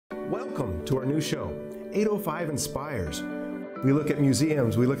Welcome to our new show, 805 Inspires. We look at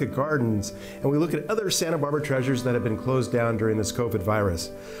museums, we look at gardens, and we look at other Santa Barbara treasures that have been closed down during this COVID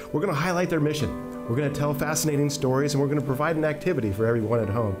virus. We're going to highlight their mission. We're going to tell fascinating stories, and we're going to provide an activity for everyone at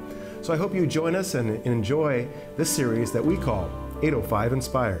home. So I hope you join us and enjoy this series that we call 805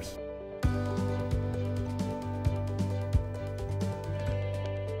 Inspires.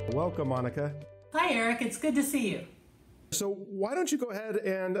 Welcome, Monica. Hi, Eric. It's good to see you. So why don't you go ahead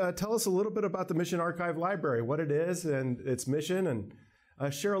and tell us a little bit about the Mission Archive Library, what it is and its mission,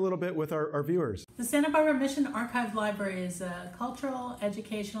 and share a little bit with our viewers. The Santa Barbara Mission Archive Library is a cultural,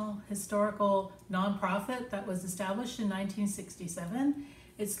 educational, historical nonprofit that was established in 1967.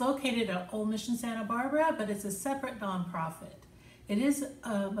 It's located at Old Mission Santa Barbara, but it's a separate nonprofit. It is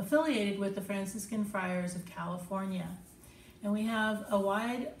affiliated with the Franciscan Friars of California. And we have a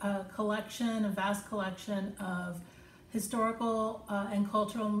wide collection, a vast collection of historical and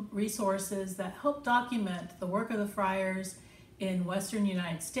cultural resources that help document the work of the friars in Western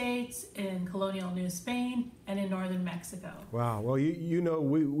United States, in colonial New Spain, and in Northern Mexico. Wow, well, you know,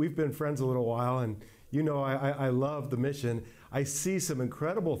 we've been friends a little while, and you know I love the mission. I see some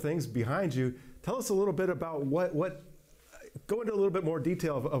incredible things behind you. Tell us a little bit about go into a little bit more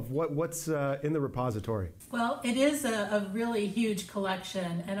detail of what's in the repository. Well, it is a really huge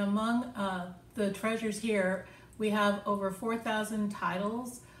collection, and among the treasures here, we have over 4,000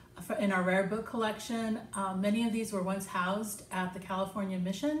 titles in our rare book collection. Many of these were once housed at the California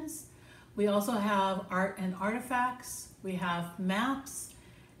missions. We also have art and artifacts, we have maps,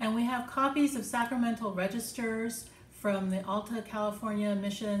 and we have copies of sacramental registers from the Alta California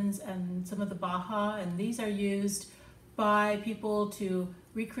missions and some of the Baja, and these are used by people to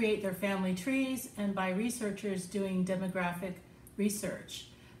recreate their family trees and by researchers doing demographic research.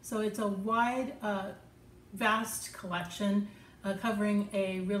 So it's a wide, vast collection covering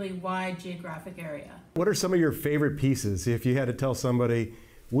a really wide geographic area. What are some of your favorite pieces? If you had to tell somebody,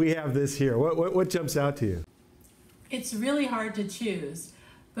 we have this here, what jumps out to you? It's really hard to choose,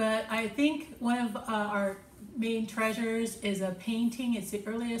 but I think one of our main treasures is a painting. It's the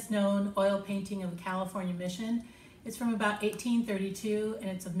earliest known oil painting of the California mission. It's from about 1832, and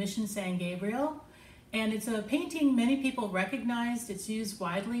it's of Mission San Gabriel. And it's a painting many people recognized. It's used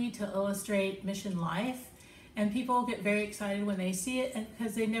widely to illustrate mission life. And people get very excited when they see it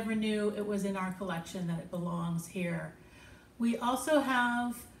because they never knew it was in our collection, that it belongs here. We also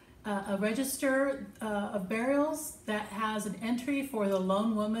have a register of burials that has an entry for the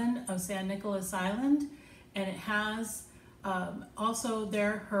lone woman of San Nicolas Island. And it has also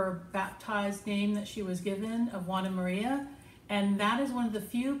there her baptized name that she was given of Juana Maria. And that is one of the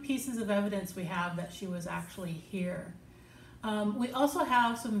few pieces of evidence we have that she was actually here. We also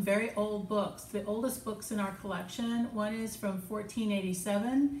have some very old books. The oldest books in our collection, one is from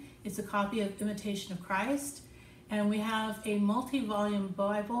 1487. It's a copy of Imitation of Christ. And we have a multi-volume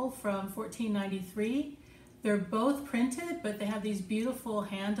Bible from 1493. They're both printed, but they have these beautiful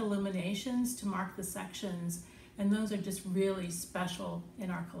hand illuminations to mark the sections. And those are just really special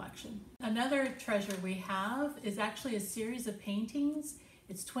in our collection. Another treasure we have is actually a series of paintings.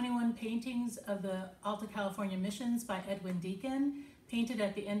 It's 21 paintings of the Alta California missions by Edwin Deacon, painted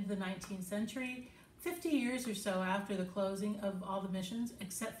at the end of the 19th century, 50 years or so after the closing of all the missions,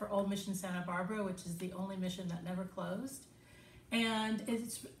 except for Old Mission Santa Barbara, which is the only mission that never closed. And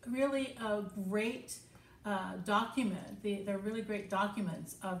it's really a great document. They're really great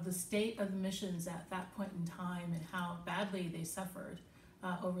documents of the state of the missions at that point in time and how badly they suffered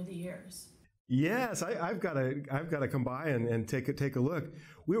over the years. Yes, I've got to come by and take a look.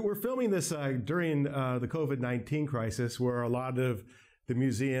 We're filming this during the COVID-19 crisis, where a lot of the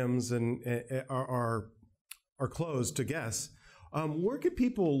museums are closed to guests. Where can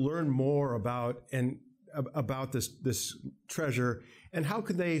people learn more about this treasure, and how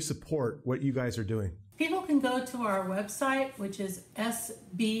can they support what you guys are doing? People can go to our website, which is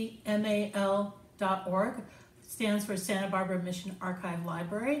sbmal.org. It stands for Santa Barbara Mission Archive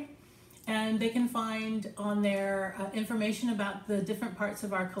Library. And they can find on there information about the different parts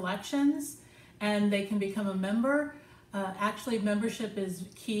of our collections, and they can become a member. Actually, membership is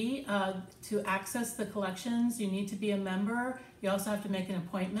key to access the collections. You need to be a member. You also have to make an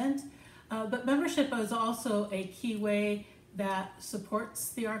appointment. But membership is also a key way that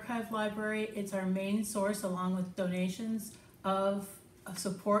supports the archive library. It's our main source, along with donations of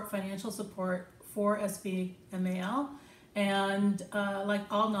support, financial support for SBMAL. And like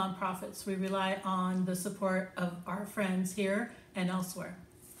all nonprofits, we rely on the support of our friends here and elsewhere.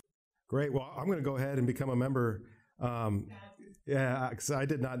 Great. Well, I'm going to go ahead and become a member. Yeah, because I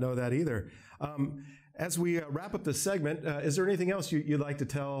did not know that either. As we wrap up this segment, is there anything else you'd like to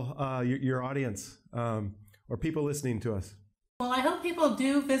tell your audience or people listening to us? Well, I hope people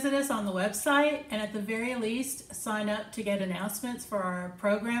do visit us on the website and at the very least sign up to get announcements for our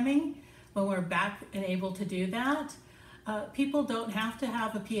programming when we're back and able to do that. People don't have to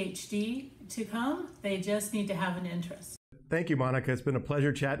have a PhD to come. They just need to have an interest. Thank you, Monica. It's been a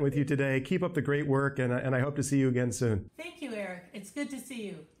pleasure chatting with you today. Keep up the great work, and I hope to see you again soon. Thank you, Eric. It's good to see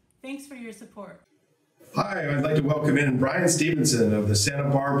you. Thanks for your support. Hi, I'd like to welcome in Brian Stevenson of the Santa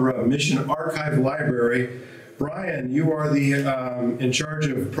Barbara Mission Archive Library. Brian, you are the in charge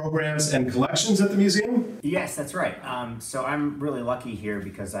of programs and collections at the museum? Yes, that's right. So I'm really lucky here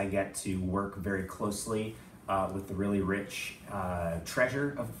because I get to work very closely with the really rich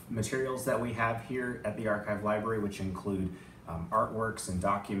treasure of materials that we have here at the Archive Library, which include artworks and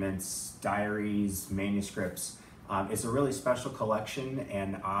documents, diaries, manuscripts. It's a really special collection,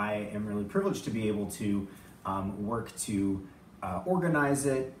 and I am really privileged to be able to work to organize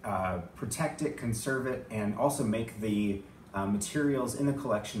it, protect it, conserve it, and also make the materials in the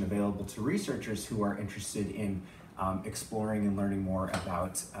collection available to researchers who are interested in exploring and learning more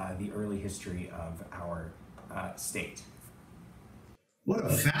about the early history of our state. What a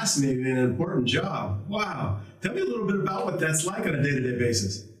fascinating and important job. Wow. Tell me a little bit about what that's like on a day-to-day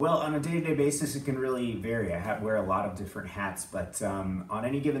basis. Well, on a day-to-day basis, it can really vary. I wear a lot of different hats, but on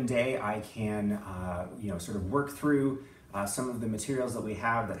any given day, I can sort of work through some of the materials that we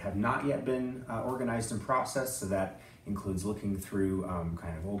have that have not yet been organized and processed. So that includes looking through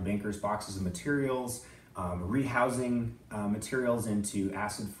kind of old banker's boxes of materials, rehousing materials into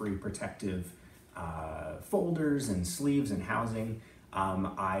acid-free protective folders and sleeves and housing.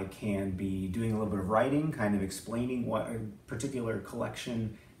 I can be doing a little bit of writing, kind of explaining what a particular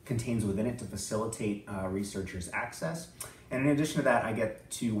collection contains within it to facilitate researchers' access. And in addition to that, I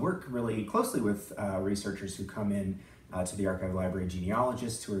get to work really closely with researchers who come in to the Archive Library,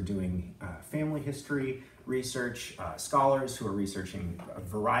 genealogists who are doing family history research, scholars who are researching a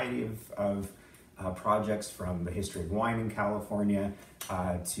variety of projects from the history of wine in California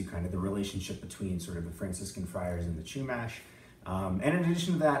to kind of the relationship between sort of the Franciscan friars and the Chumash. And in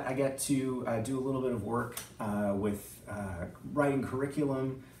addition to that, I get to do a little bit of work with writing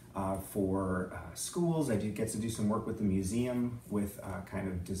curriculum for schools. I get to do some work with the museum with kind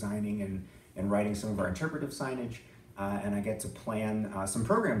of designing and writing some of our interpretive signage. And I get to plan some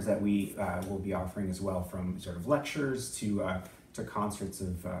programs that we will be offering as well, from sort of lectures to concerts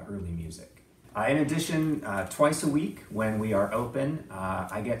of early music. In addition, twice a week when we are open,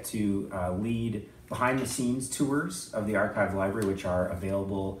 I get to lead behind-the-scenes tours of the Archive Library, which are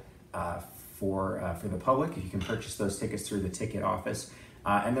available for the public. You can purchase those tickets through the ticket office.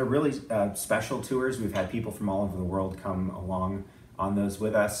 And they're really special tours. We've had people from all over the world come along on those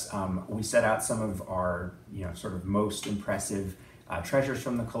with us. We set out some of our sort of most impressive treasures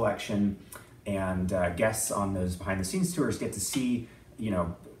from the collection, and guests on those behind-the-scenes tours get to see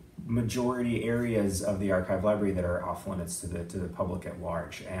majority areas of the Archive Library that are off limits to the public at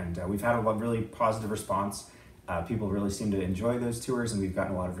large. And we've had a really positive response. People really seem to enjoy those tours, and we've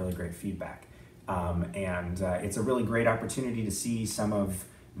gotten a lot of really great feedback. And it's a really great opportunity to see some of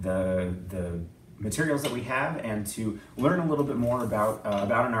the materials that we have and to learn a little bit more about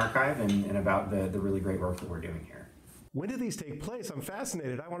an archive and about the really great work that we're doing here. When do these take place? I'm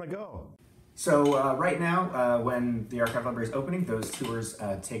fascinated. I want to go. So right now, when the Archive Library is opening, those tours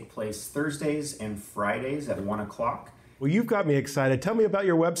take place Thursdays and Fridays at 1 o'clock. Well, you've got me excited. Tell me about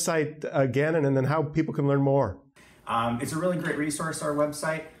your website again, and then how people can learn more. It's a really great resource, our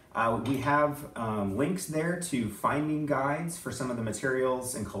website. We have links there to finding guides for some of the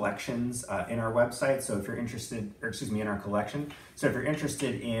materials and collections in our website. So if you're interested, in our collection. So if you're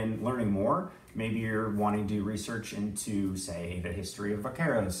interested in learning more, maybe you're wanting to do research into, say, the history of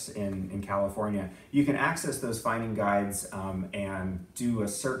vaqueros in California, you can access those finding guides and do a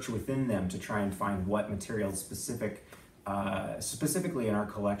search within them to try and find what materials specifically in our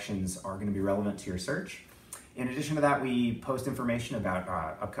collections are going to be relevant to your search. In addition to that, we post information about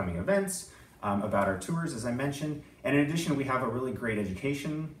upcoming events, about our tours, as I mentioned. And in addition, we have a really great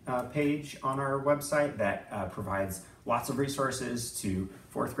education page on our website that provides lots of resources to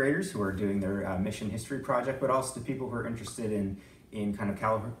fourth graders who are doing their mission history project, but also to people who are interested in kind of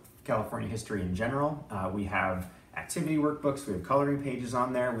California history in general. We have activity workbooks, we have coloring pages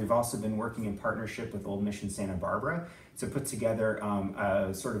on there. We've also been working in partnership with Old Mission Santa Barbara to put together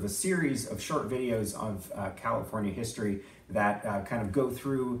sort of a series of short videos of California history that kind of go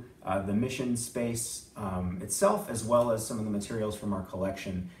through the mission space itself, as well as some of the materials from our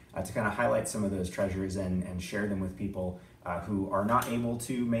collection to kind of highlight some of those treasures and share them with people who are not able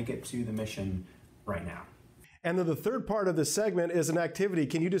to make it to the mission right now. And then the third part of this segment is an activity.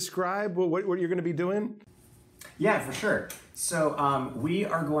 Can you describe what you're going to be doing? Yeah, for sure. So we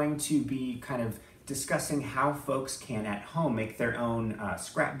are going to be kind of discussing how folks can at home make their own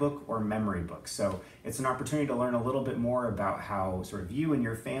scrapbook or memory book. So it's an opportunity to learn a little bit more about how sort of you and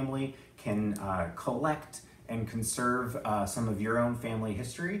your family can collect and conserve some of your own family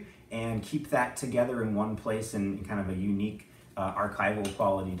history and keep that together in one place in kind of a unique archival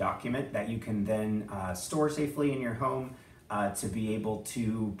quality document that you can then store safely in your home to be able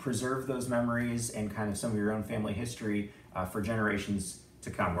to preserve those memories and kind of some of your own family history for generations to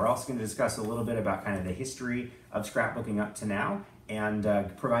come. We're also going to discuss a little bit about kind of the history of scrapbooking up to now and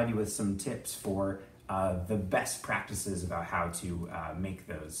provide you with some tips for the best practices about how to make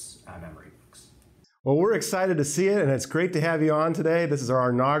those memory books. Well, we're excited to see it, and it's great to have you on today. This is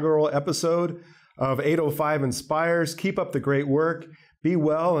our inaugural episode of 805 Inspires. Keep up the great work. Be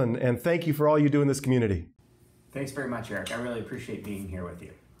well, and thank you for all you do in this community. Thanks very much, Eric. I really appreciate being here with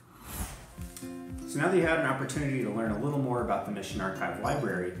you. So now that you had an opportunity to learn a little more about the Mission Archive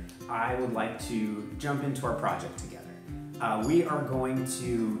Library, I would like to jump into our project together. We are going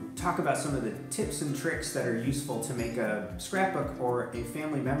to talk about some of the tips and tricks that are useful to make a scrapbook or a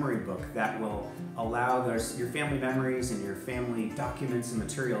family memory book that will allow your family memories and your family documents and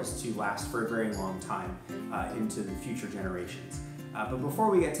materials to last for a very long time into the future generations. But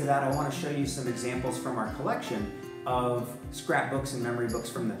before we get to that, I want to show you some examples from our collection of scrapbooks and memory books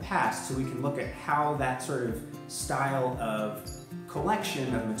from the past so we can look at how that sort of style of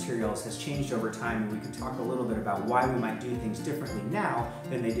collection of materials has changed over time, and we can talk a little bit about why we might do things differently now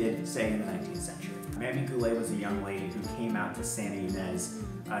than they did, say, in the 19th century. Mamie Goulet was a young lady who came out to Santa Ynez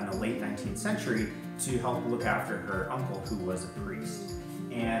in the late 19th century to help look after her uncle, who was a priest.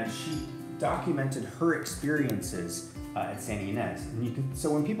 And she documented her experiences at Santa Ynez. And so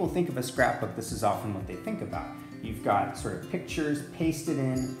when people think of a scrapbook, this is often what they think about. You've got sort of pictures pasted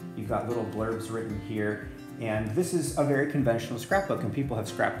in, you've got little blurbs written here, and this is a very conventional scrapbook, and people have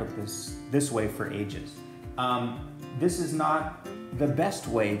scrapbooked this way for ages. This is not the best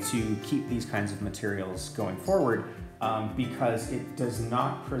way to keep these kinds of materials going forward because it does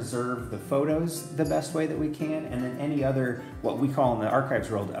not preserve the photos the best way that we can, and then any other, what we call in the archives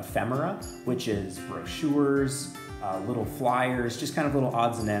world, ephemera, which is brochures, little flyers, just kind of little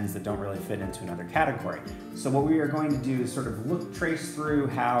odds and ends that don't really fit into another category. So what we are going to do is sort of trace through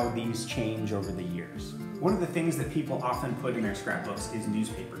how these change over the years. One of the things that people often put in their scrapbooks is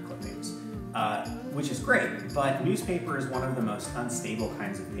newspaper clippings, which is great, but newspaper is one of the most unstable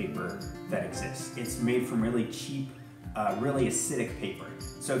kinds of paper that exists. It's made from really cheap, really acidic paper.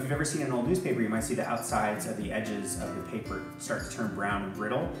 So if you've ever seen an old newspaper, you might see the outsides of the edges of the paper start to turn brown and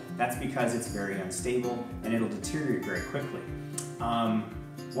brittle. That's because it's very unstable and it'll deteriorate very quickly.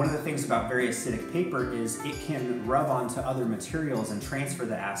 One of the things about very acidic paper is it can rub onto other materials and transfer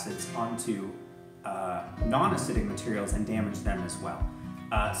the acids onto non-acidic materials and damage them as well.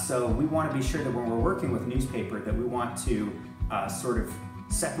 So we want to be sure that when we're working with newspaper that we want to sort of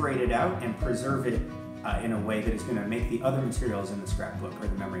separate it out and preserve it in a way that is going to make the other materials in the scrapbook or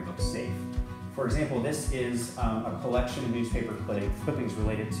the memory book safe. For example, this is a collection of newspaper clippings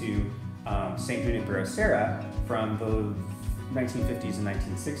related to St. Junipero Serra from the 1950s and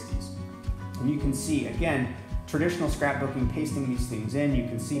 1960s. And you can see, again, traditional scrapbooking, pasting these things in, you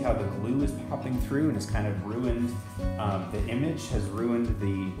can see how the glue is popping through and has kind of ruined the image, has ruined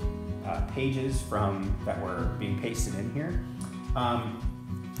the pages that were being pasted in here.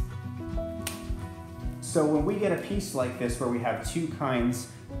 So when we get a piece like this where we have two kinds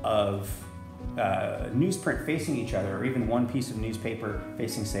of newsprint facing each other, or even one piece of newspaper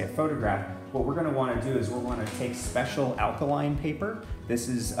facing, say, a photograph, what we're going to want to do is we'll want to take special alkaline paper. This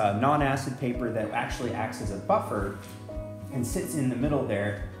is non-acid paper that actually acts as a buffer and sits in the middle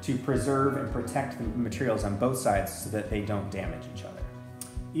there to preserve and protect the materials on both sides so that they don't damage each other.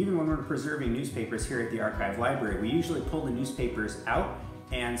 Even when we're preserving newspapers here at the Archive Library, we usually pull the newspapers out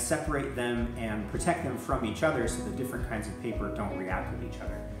and separate them and protect them from each other so the different kinds of paper don't react with each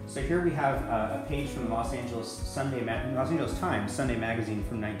other. So here we have a page from the Los Angeles Times Sunday magazine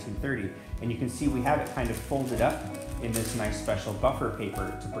from 1930, and you can see we have it kind of folded up in this nice special buffer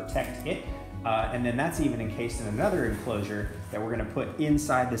paper to protect it, and then that's even encased in another enclosure that we're going to put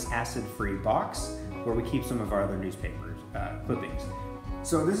inside this acid-free box where we keep some of our other newspaper clippings.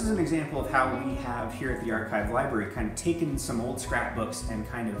 So this is an example of how we have here at the Archive Library kind of taken some old scrapbooks and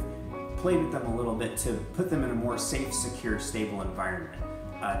kind of played with them a little bit to put them in a more safe, secure, stable environment.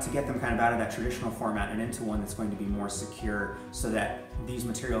 To get them kind of out of that traditional format and into one that's going to be more secure so that these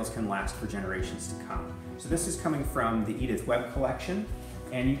materials can last for generations to come. So this is coming from the Edith Webb collection.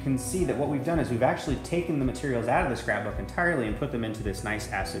 And you can see that what we've done is we've actually taken the materials out of the scrapbook entirely and put them into this nice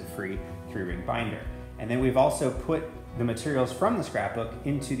acid-free 3-ring binder. And then we've also put the materials from the scrapbook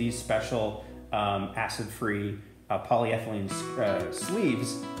into these special acid-free polyethylene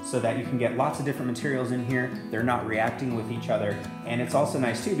sleeves so that you can get lots of different materials in here. They're not reacting with each other. And it's also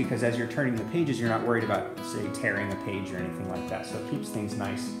nice too because as you're turning the pages, you're not worried about, say, tearing a page or anything like that. So it keeps things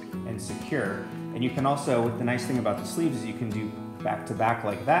nice and secure. And you can also, the nice thing about the sleeves is you can do back to back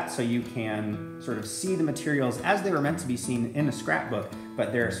like that, so you can sort of see the materials as they were meant to be seen in a scrapbook,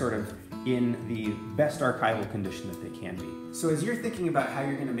 but they're sort of in the best archival condition that they can be. So as you're thinking about how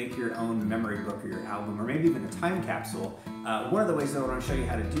you're going to make your own memory book or your album, or maybe even a time capsule, one of the ways that I want to show you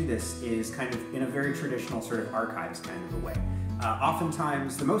how to do this is kind of in a very traditional sort of archives kind of a way.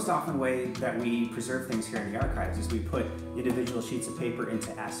 Oftentimes, the most often way that we preserve things here in the archives is we put individual sheets of paper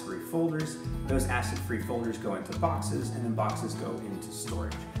into acid-free folders. Those acid-free folders go into boxes, and then boxes go into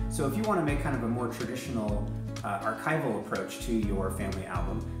storage. So if you want to make kind of a more traditional archival approach to your family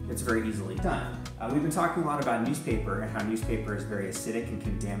album, it's very easily done. We've been talking a lot about newspaper and how newspaper is very acidic and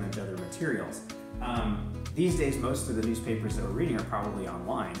can damage other materials. These days, most of the newspapers that we're reading are probably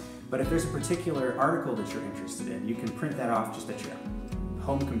online. But if there's a particular article that you're interested in, you can print that off just at your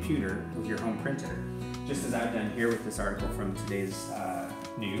home computer with your home printer, just as I've done here with this article from today's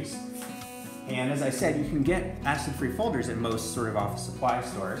news. And as I said, you can get acid-free folders at most sort of office supply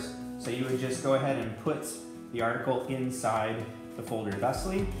stores. So you would just go ahead and put the article inside the folder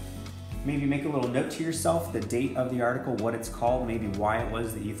thusly. Maybe make a little note to yourself, the date of the article, what it's called, maybe why it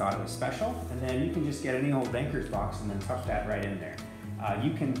was that you thought it was special. And then you can just get any old banker's box and then tuck that right in there.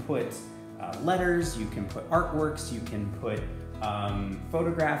 You can put letters, you can put artworks, you can put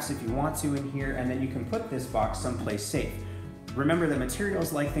photographs if you want to in here, and then you can put this box someplace safe. Remember that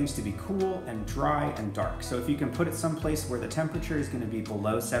materials like things to be cool and dry and dark. So if you can put it someplace where the temperature is going to be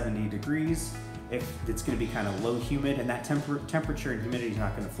below 70 degrees, if it's going to be kind of low humid and that temperature and humidity is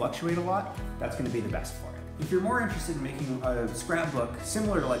not going to fluctuate a lot, that's going to be the best for it. If you're more interested in making a scrapbook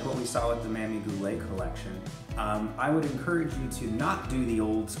similar to like what we saw with the Mamie Goulet collection, I would encourage you to not do the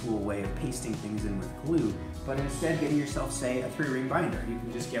old school way of pasting things in with glue, but instead getting yourself, say, a 3-ring binder. You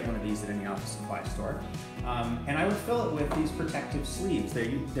can just get one of these at any office supply store. And I would fill it with these protective sleeves.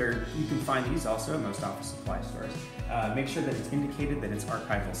 You can find these also at most office supply stores. Make sure that it's indicated that it's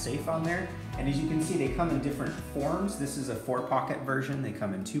archival safe on there. And as you can see, they come in different forms. This is a 4-pocket version. They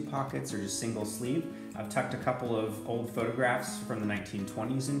come in 2 pockets or just single sleeve. I've tucked a couple of old photographs from the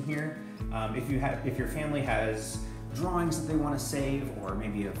 1920s in here. If your family has drawings that they want to save, or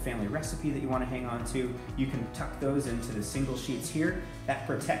maybe a family recipe that you want to hang on to, you can tuck those into the single sheets here. That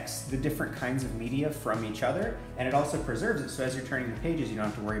protects the different kinds of media from each other, and it also preserves it, so as you're turning the pages, you don't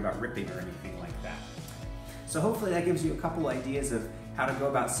have to worry about ripping or anything like that. So hopefully that gives you a couple ideas of how to go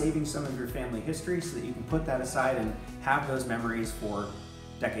about saving some of your family history so that you can put that aside and have those memories for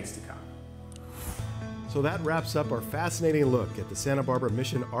decades to come. So that wraps up our fascinating look at the Santa Barbara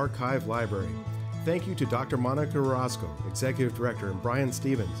Mission Archive Library. Thank you to Dr. Monica Orozco, Executive Director, and Brian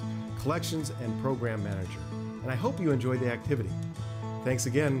Stevens, Collections and Program Manager. And I hope you enjoyed the activity. Thanks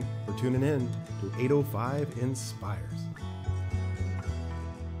again for tuning in to 805 Inspires.